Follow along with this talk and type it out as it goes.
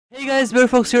Hey guys,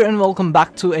 BareFox here and welcome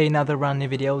back to another brand new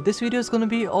video. This video is going to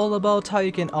be all about how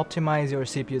you can optimize your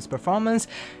CPU's performance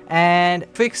and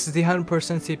fix the 100%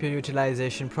 CPU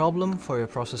utilization problem for your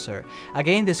processor.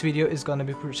 Again, this video is going to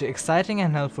be pretty exciting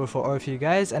and helpful for all of you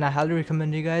guys, and I highly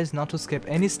recommend you guys not to skip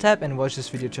any step and watch this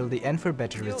video till the end for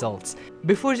better results.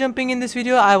 Before jumping in this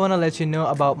video, I want to let you know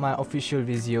about my official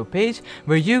Vizio page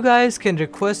where you guys can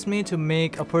request me to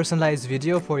make a personalized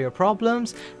video for your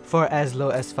problems for as low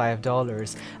as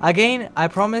 $5. Again, I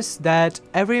promise that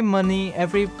every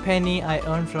penny I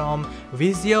earn from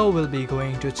Vizio will be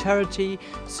going to charity,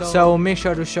 so make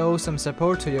sure to show some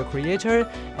support to your creator.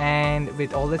 And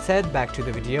with all that said, back to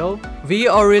the video. We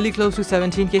are really close to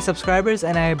 17k subscribers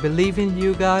and I believe in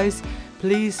you guys.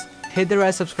 Please hit the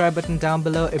red subscribe button down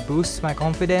below. It boosts my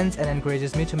confidence and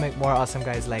encourages me to make more awesome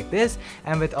guys like this.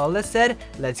 And with all that said,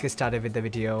 let's get started with the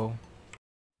video.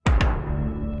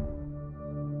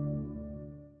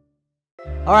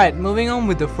 Alright, moving on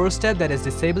with the first step, that is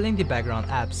disabling the background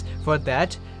apps. For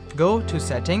that, go to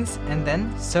settings and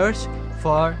then search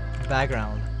for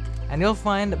background and you'll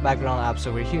find background apps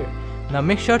over here. Now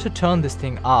make sure to turn this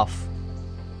thing off.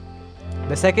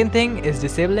 The second thing is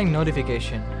disabling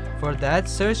notification. For that,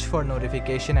 search for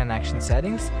notification and action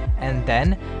settings and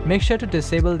then make sure to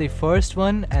disable the first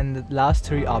one and the last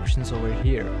three options over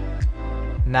here.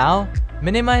 Now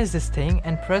minimize this thing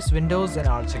and press Windows and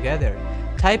R together.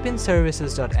 Type in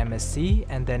services.msc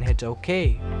and then hit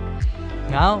OK.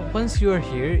 Now once you are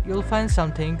here, you'll find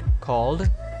something called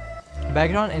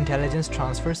Background Intelligence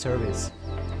Transfer Service.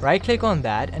 Right click on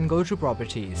that and go to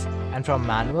Properties, and from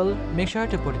Manual, make sure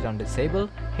to put it on Disable,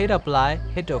 hit Apply,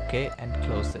 hit OK and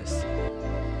close this.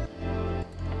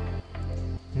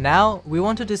 Now we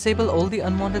want to disable all the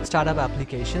unwanted startup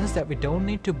applications that we don't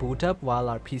need to boot up while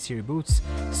our PC reboots.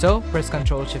 So press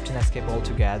Ctrl Shift and Escape all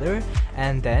together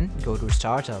and then go to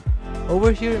Startup.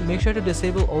 Over here, make sure to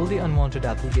disable all the unwanted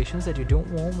applications that you don't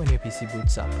want when your PC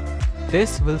boots up.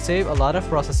 This will save a lot of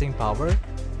processing power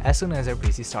as soon as your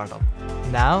PC starts up.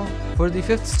 Now for the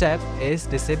fifth step is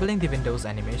disabling the Windows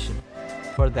animation.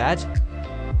 For that,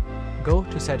 go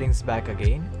to Settings back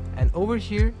again and over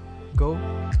here go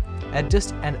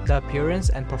Adjust the appearance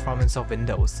and performance of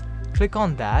Windows. Click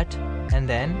on that and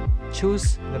then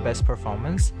choose the best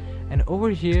performance, and over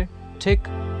here tick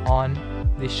on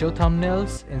the show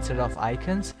thumbnails instead of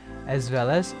icons as well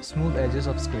as smooth edges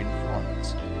of screen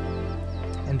fonts,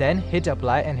 and then hit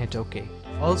Apply and hit OK.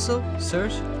 Also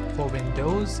search for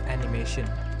Windows animation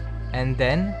and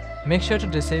then make sure to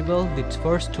disable the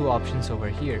first two options over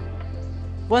here.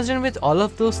 Once done with all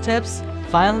of those steps,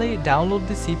 finally download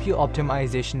the CPU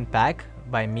optimization pack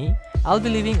by me. I'll be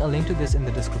leaving a link to this in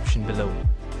the description below.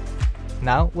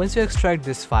 Now once you extract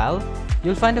this file,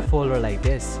 you'll find a folder like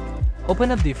this.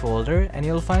 Open up the folder and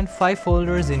you'll find 5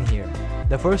 folders in here.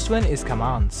 The first one is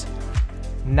commands.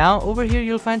 Now over here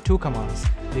you'll find 2 commands.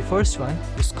 The first one,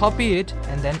 just copy it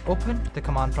and then open the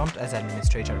command prompt as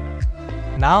administrator.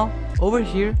 Now over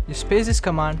here, just paste this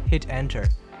command, hit enter.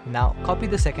 Now copy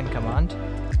the second command,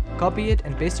 copy it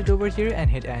and paste it over here and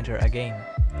hit enter again.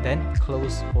 Then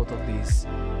close both of these.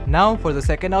 Now for the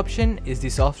second option is the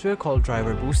software called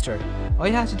Driver Booster. All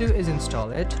you have to do is install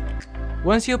it.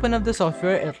 Once you open up the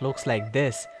software, it looks like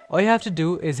this. All you have to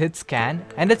do is hit scan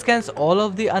and it scans all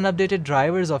of the unupdated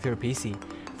drivers of your PC.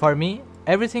 For me,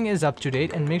 everything is up to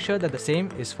date and make sure that the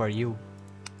same is for you.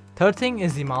 Third thing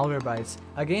is the Malwarebytes.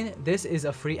 Again, this is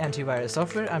a free antivirus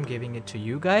software. I'm giving it to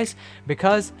you guys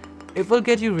because it will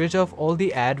get you rid of all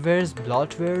the adwares,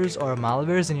 bloatwares or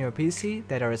malwares in your PC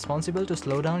that are responsible to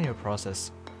slow down your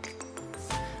process.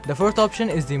 The fourth option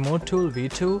is the Mode Tool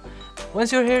V2.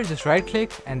 Once you're here, just right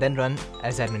click and then run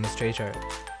as administrator.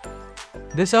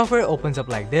 This software opens up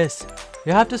like this.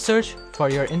 You have to search for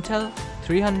your Intel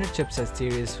 300 chipset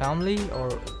series family, or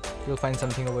you'll find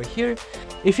something over here.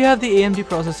 If you have the AMD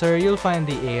processor, you'll find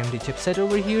the AMD chipset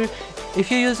over here.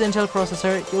 If you use Intel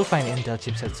processor, you'll find Intel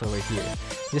chipsets over here.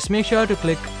 Just make sure to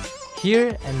click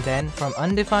here and then from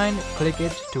undefined, click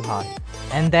it to high.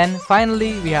 And then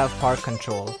finally we have Park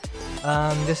Control.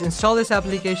 Just install this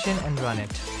application and run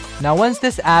it. Now once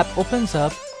this app opens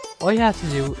up, all you have to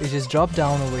do is just drop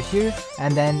down over here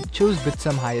and then choose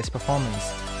Bitsum highest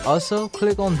performance. Also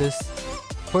click on this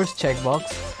first checkbox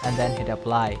and then hit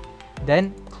apply.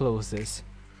 Then close this.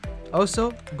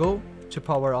 Also go to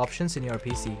power options in your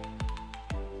PC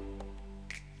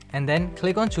and then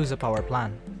click on choose a power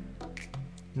plan.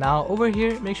 Now over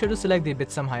here, make sure to select the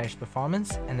Bitsum highest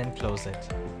performance and then close it.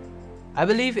 I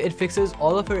believe it fixes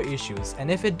all of your issues, and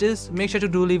if it does, make sure to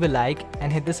do leave a like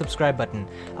and hit the subscribe button.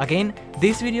 Again,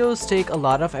 these videos take a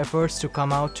lot of efforts to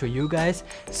come out to you guys,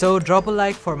 so drop a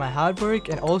like for my hard work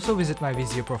and also visit my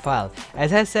Vizio profile.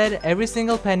 As I said, every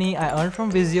single penny I earn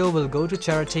from Vizio will go to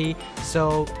charity,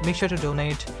 so make sure to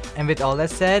donate. And with all that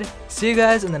said, see you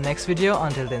guys in the next video.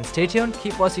 Until then, stay tuned,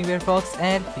 keep watching BareFox,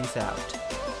 and peace out.